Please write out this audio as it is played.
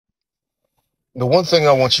The one thing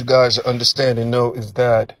I want you guys to understand and know is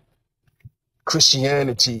that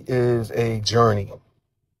Christianity is a journey.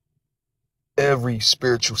 Every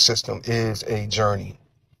spiritual system is a journey.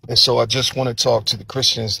 And so I just want to talk to the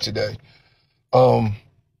Christians today. Um,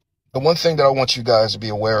 the one thing that I want you guys to be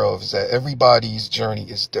aware of is that everybody's journey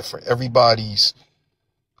is different. Everybody's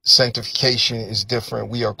sanctification is different.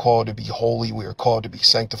 We are called to be holy. We are called to be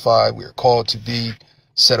sanctified. We are called to be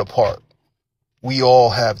set apart. We all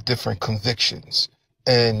have different convictions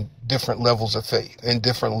and different levels of faith and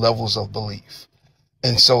different levels of belief.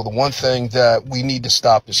 And so the one thing that we need to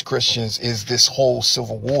stop as Christians is this whole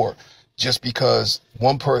civil war, just because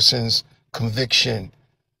one person's conviction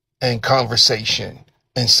and conversation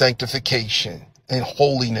and sanctification and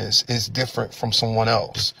holiness is different from someone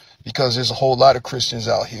else. Because there's a whole lot of Christians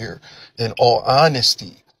out here. In all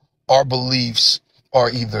honesty, our beliefs are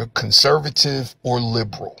either conservative or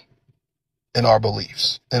liberal in our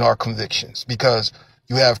beliefs and our convictions, because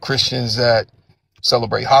you have Christians that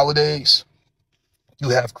celebrate holidays. You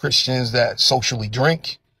have Christians that socially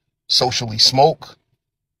drink, socially smoke.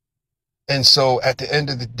 And so at the end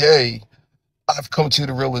of the day, I've come to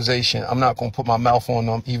the realization I'm not going to put my mouth on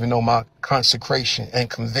them, even though my consecration and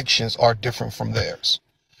convictions are different from theirs.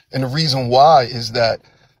 And the reason why is that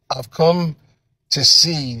I've come to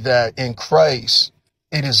see that in Christ,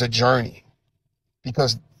 it is a journey.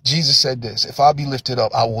 Because Jesus said this, if I be lifted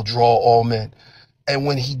up, I will draw all men. And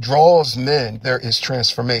when he draws men, there is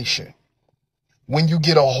transformation. When you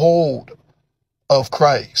get a hold of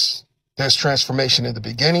Christ, there's transformation in the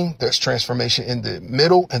beginning, there's transformation in the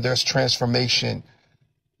middle, and there's transformation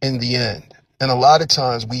in the end. And a lot of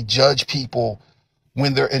times we judge people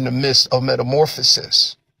when they're in the midst of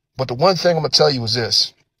metamorphosis. But the one thing I'm going to tell you is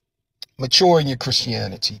this: mature in your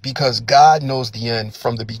Christianity, because God knows the end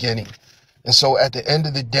from the beginning. And so at the end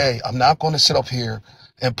of the day, I'm not going to sit up here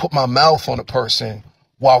and put my mouth on a person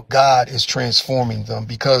while God is transforming them,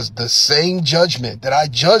 because the same judgment that I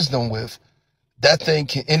judge them with, that thing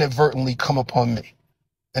can inadvertently come upon me.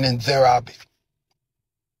 And then there I be.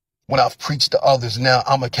 When I've preached to others, now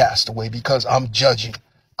I'm a castaway because I'm judging.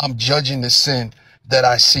 I'm judging the sin that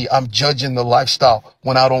I see. I'm judging the lifestyle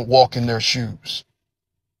when I don't walk in their shoes,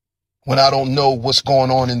 when I don't know what's going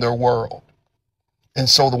on in their world. And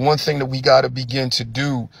so the one thing that we got to begin to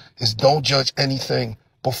do is don't judge anything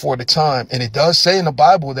before the time. And it does say in the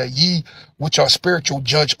Bible that ye which are spiritual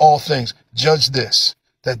judge all things. Judge this,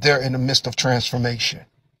 that they're in the midst of transformation,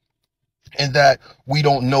 and that we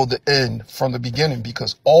don't know the end from the beginning,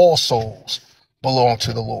 because all souls belong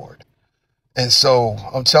to the Lord. And so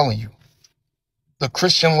I'm telling you, the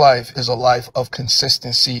Christian life is a life of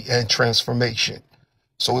consistency and transformation.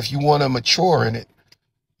 So if you want to mature in it,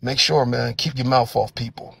 make sure, man, keep your mouth off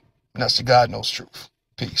people. And that's the God knows truth.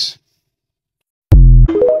 Peace.